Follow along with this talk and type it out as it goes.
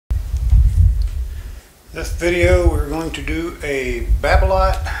This video we're going to do a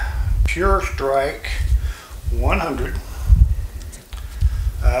Babolat Pure Strike 100.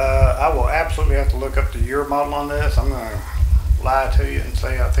 I will absolutely have to look up the year model on this. I'm going to lie to you and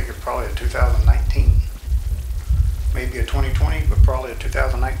say I think it's probably a 2019. Maybe a 2020, but probably a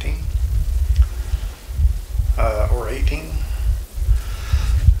 2019 or 18.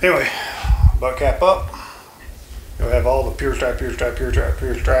 Anyway, butt cap up. You'll have all the Pure Strike, Pure Strike, Pure Strike,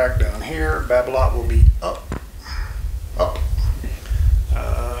 Pure Strike down here. Babolat will be up.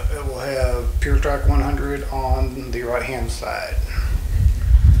 It will have Pure Strike 100 on the right hand side.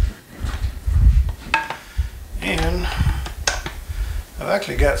 And I've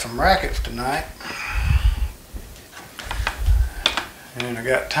actually got some rackets tonight. And I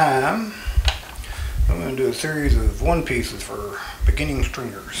got time. I'm going to do a series of one pieces for beginning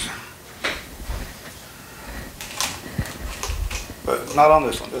stringers. But not on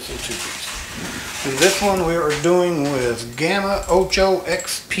this one. This is two piece. And this one we are doing with Gamma Ocho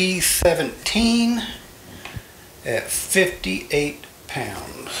XP17 at 58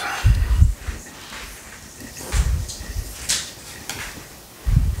 pounds.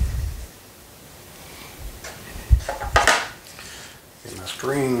 Get my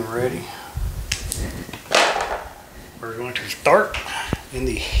string ready. We're going to start in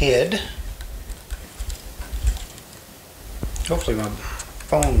the head. Hopefully my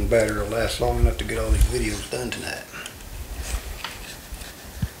phone battery will last long enough to get all these videos done tonight.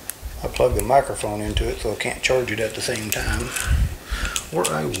 I plugged the microphone into it so I can't charge it at the same time, or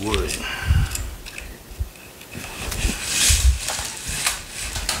I would.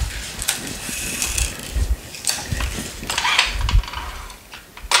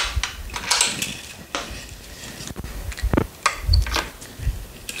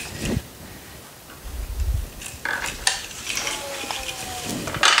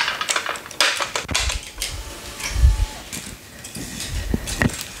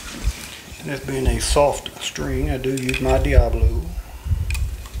 This being a soft string, I do use my Diablo.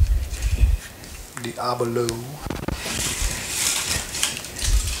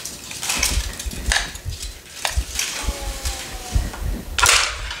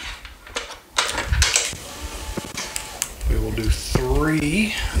 We will do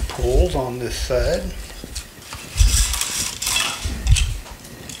 3 pulls on this side.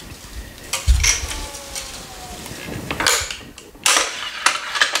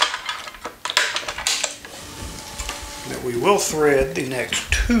 We will thread the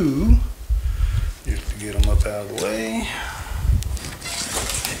next 2 just to get them up out of the way.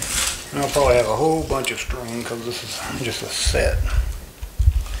 And I'll probably have a whole bunch of string because this is just a set.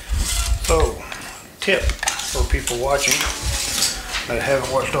 So, tip for people watching that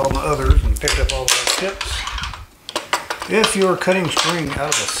haven't watched all my others and picked up all those tips. If you're cutting string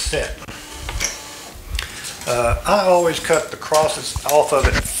out of a set, I always cut the crosses off of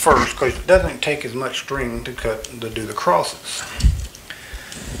it first because it doesn't take as much string to do the crosses.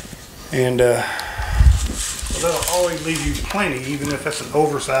 And that'll always leave you plenty, even if it's an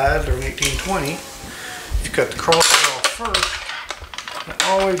oversized or an 1820. If you cut the crosses off first, it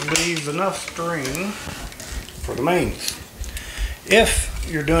always leaves enough string for the mains. If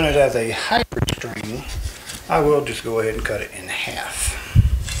you're doing it as a hybrid string, I will just go ahead and cut it in half.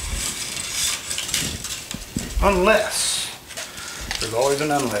 Unless, there's always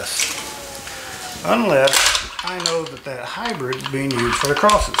an unless. Unless I know that hybrid is being used for the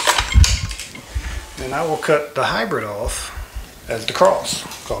crosses. Then I will cut the hybrid off as the cross,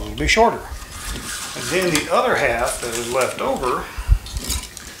 because it'll be shorter. And then the other half that is left over,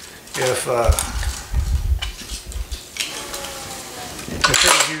 if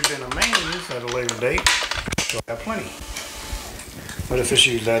it's used in a mains at a later date, you'll have plenty. But if it's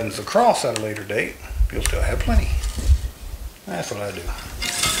used as a cross at a later date, you'll still have plenty. That's what I do.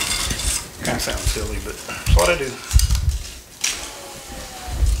 Kind of sounds silly, but that's what I do.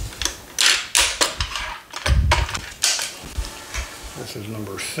 This is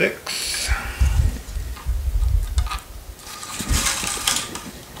number 6.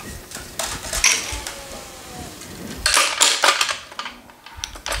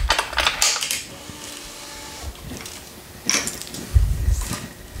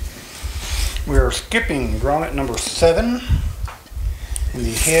 We are skipping grommet number 7 in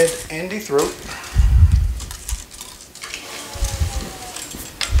the head and the throat.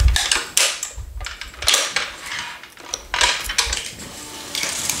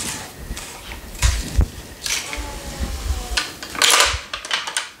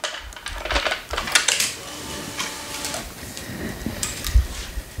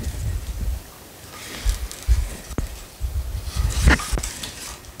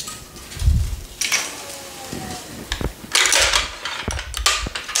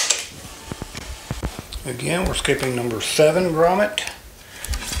 Again, we're skipping number 7 grommet,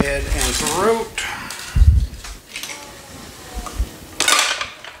 head and throat.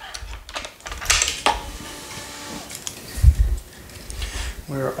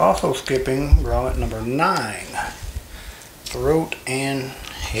 We're also skipping grommet number 9, throat and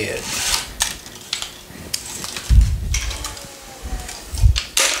head.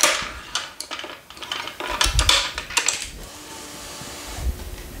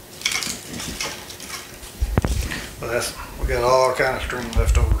 We got all kind of string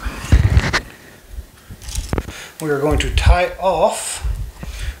left over. We are going to tie off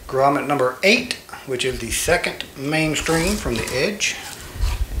grommet number 8, which is the second main string from the edge.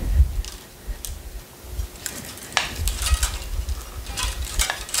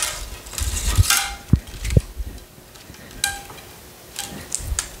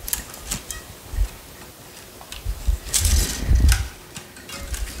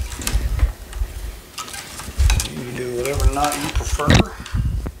 Knot you prefer.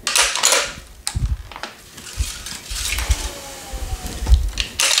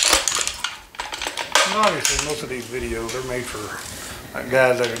 And obviously most of these videos are made for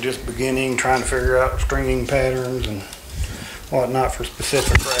guys that are just beginning, trying to figure out stringing patterns and whatnot for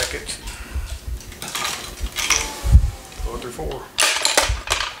specific rackets. 4 through 4.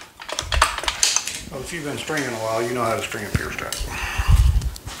 Well, if you've been stringing a while, you know how to string a pure strike.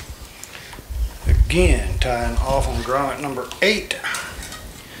 Again, tying off on grommet number 8,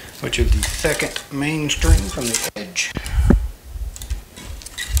 which is the second main string from the edge.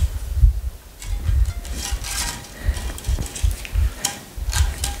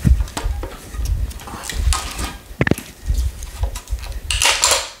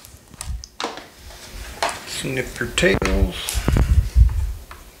 Snip your tails.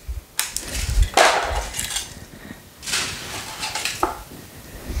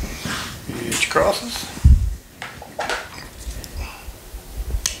 Crosses.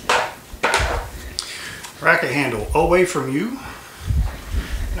 Racket handle away from you.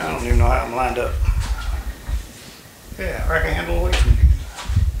 I don't even know how I'm lined up. Yeah, racket handle away from you.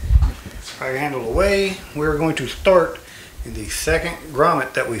 Racket handle away. We're going to start in the second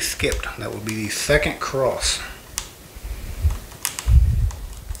grommet that we skipped. That will be the second cross.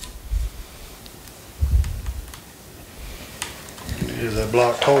 Here's a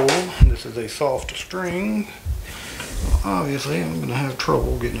blocked hole. This is a soft string. Obviously, I'm going to have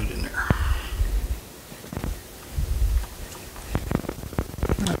trouble getting it in there.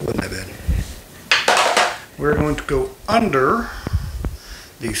 That wasn't that bad. We're going to go under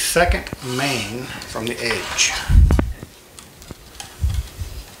the second main from the edge.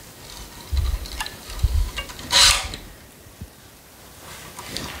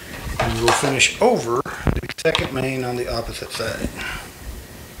 And we'll finish over the second main on the opposite side.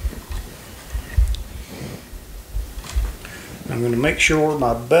 I'm going to make sure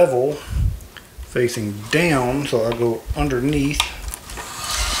my bevel facing down, so I go underneath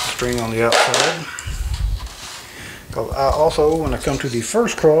the string on the outside. Because I also, when I come to the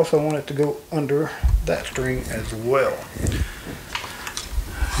first cross, I want it to go under that string as well. And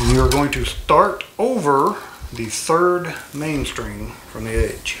you're going to start over the third main string from the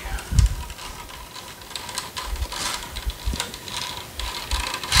edge.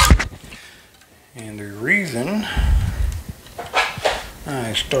 And the reason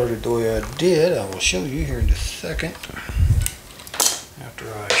I started the way I did, I will show you here in just a second,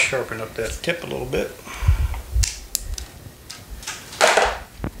 after I sharpen up that tip a little bit.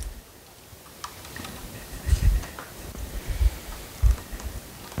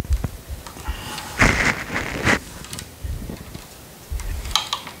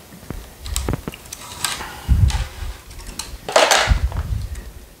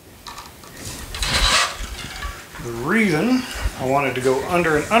 The reason I wanted to go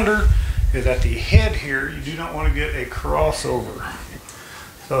under and under is at the head here, you do not want to get a crossover.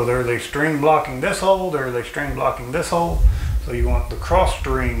 So there's a string blocking this hole, there's a string blocking this hole. So you want the cross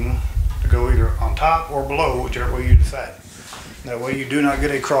string to go either on top or below, whichever way you decide. That way you do not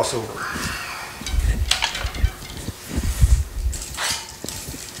get a crossover.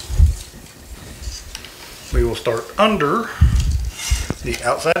 We will start under the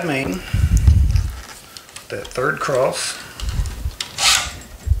outside main, that third cross,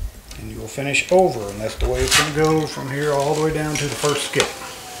 and you will finish over, and that's the way it's going to go from here all the way down to the first skip.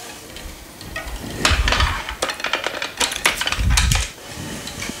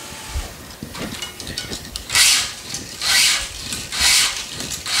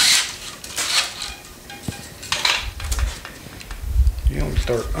 You want to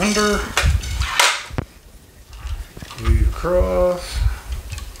start under, weave across,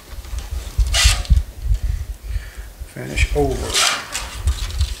 finish over.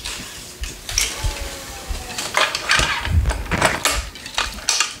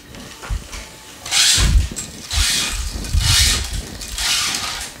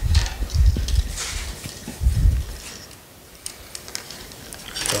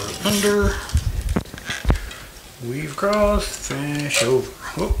 Start under, weave across, finish over.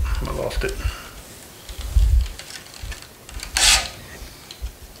 Whoop, I lost it.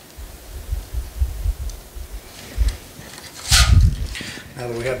 Now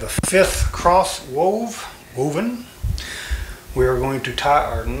that we have the 5th cross woven, we are going to tie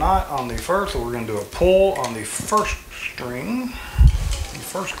our knot on the first, so we're going to do a pull on the first string, the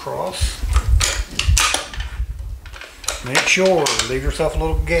first cross. Make sure, leave yourself a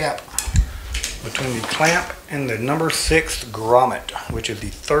little gap between the clamp and the number 6th grommet, which is the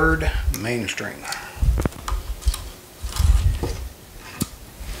 3rd main string.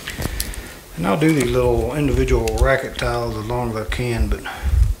 And I'll do these little individual racket tiles as long as I can, but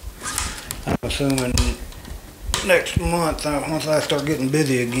I'm assuming next month, once I start getting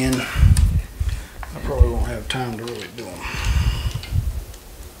busy again, I probably won't have time to really do them.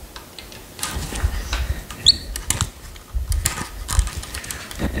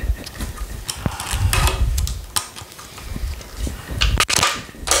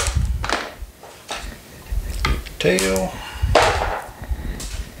 Tail,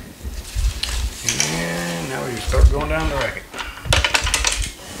 and now we just start going down the racket.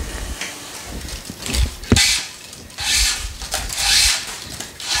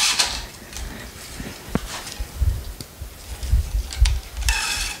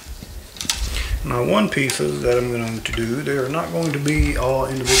 Now, one pieces that I'm going to do, they are not going to be all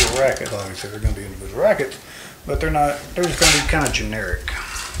individual rackets. Obviously they're going to be individual rackets, but they're just going to be kind of generic.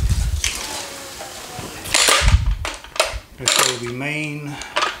 So the main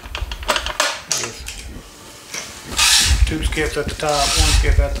with 2 skips at the top, 1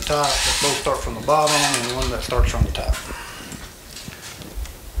 skip at the top, that both start from the bottom, and 1 that starts from the top.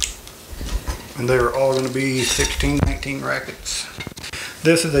 And they're all going to be 16-19 rackets.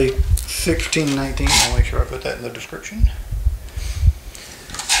 This is a 16-19. I'll make sure I put that in the description.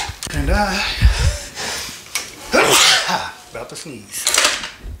 And about to sneeze.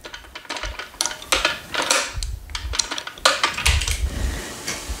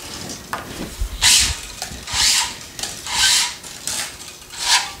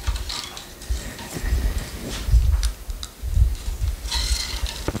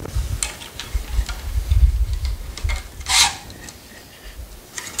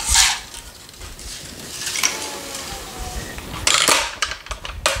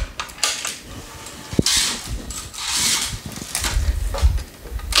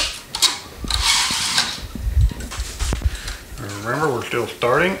 Remember, we're still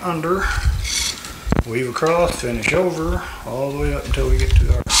starting under, weave across, finish over, all the way up until we get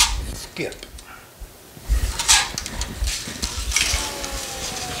to our skip.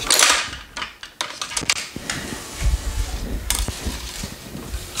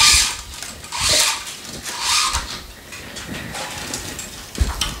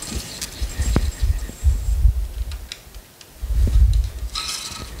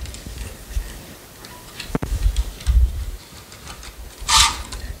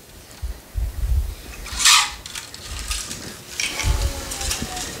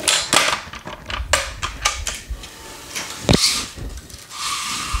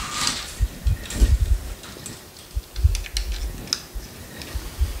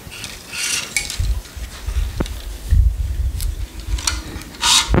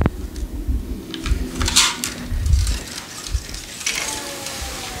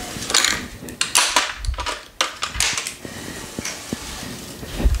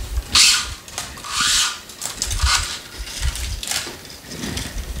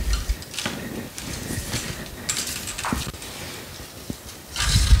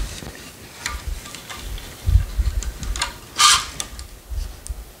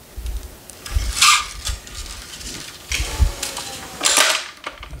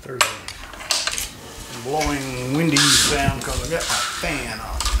 There's a blowing windy sound because I got my fan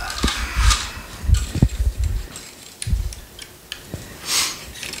on tonight.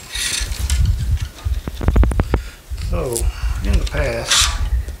 So, in the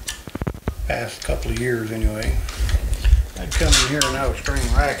past couple of years anyway, I'd come in here and I would string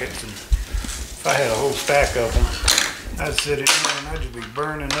rackets, and if I had a whole stack of them, I'd sit in here and I'd just be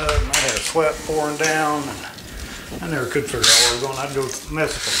burning up, and I had a sweat pouring down, and I never could figure out where I was going. I'd go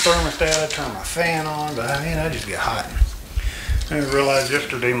mess with the thermostat, I'd turn my fan on, but I mean, I just get hot. I realized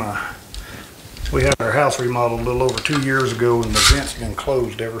yesterday we had our house remodeled a little over 2 years ago, and the vent's been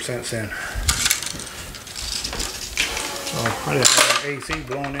closed ever since then. I didn't have AC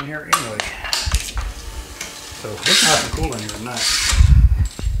blowing in here anyway. So it's nice and cool in here tonight.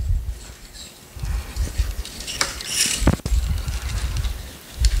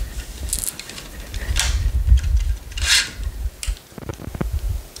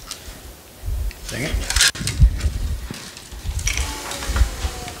 Dang it.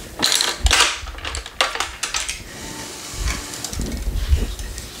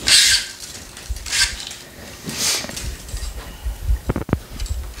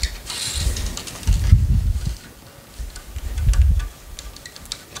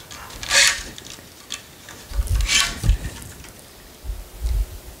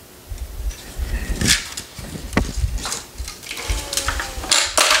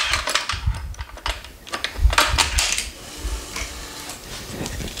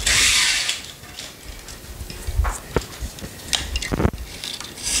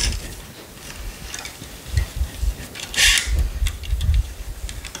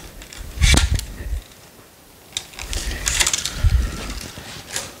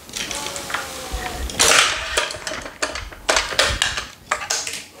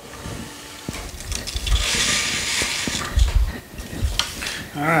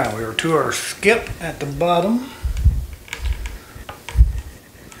 Alright, we are to our skip at the bottom.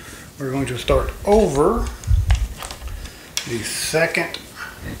 We're going to start over the second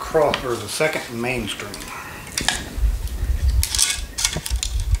cross, or the second main string.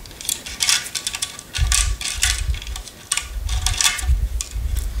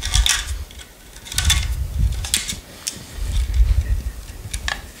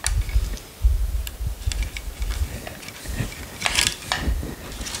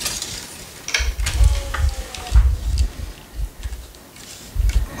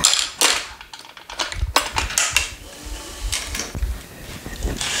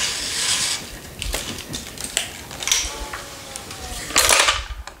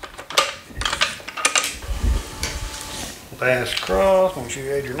 Last cross, once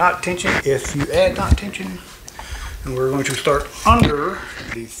you add your knot tension, if you add knot tension, and we're going to start under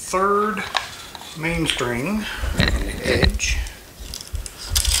the third main string on the edge.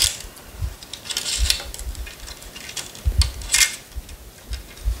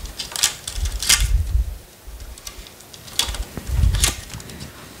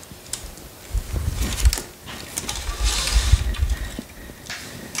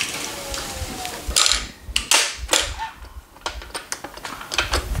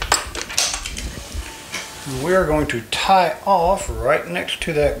 We are going to tie off right next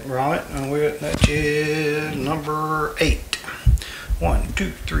to that grommet, and that is number 8. 1,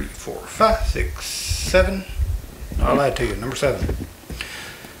 2, 3, 4, 5, 6, 7. No, I lied to you. Number 7.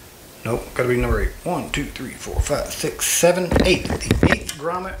 Nope, got to be number 8. 1, 2, 3, 4, 5, 6, 7, 8. The 8th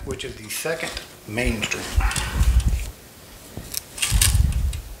grommet, which is the second main string.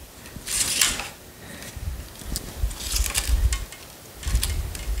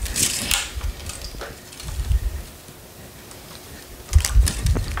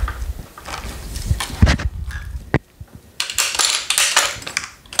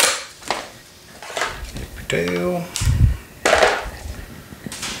 Tail, and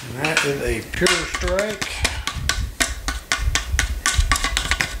that is a Pure Strike.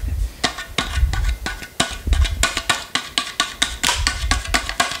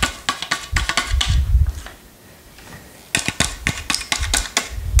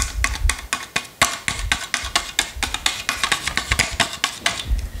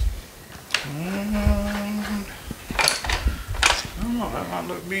 And, oh, that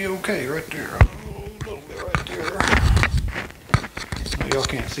might be okay right there. Right there. Y'all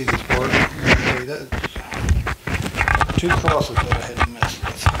can't see this part. Okay, that's 2 crosses that I had to mess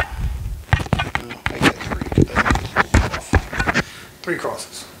with. I got 3. 3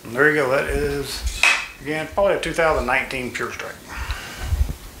 crosses. And there you go. That is, again, probably a 2019 Pure Strike.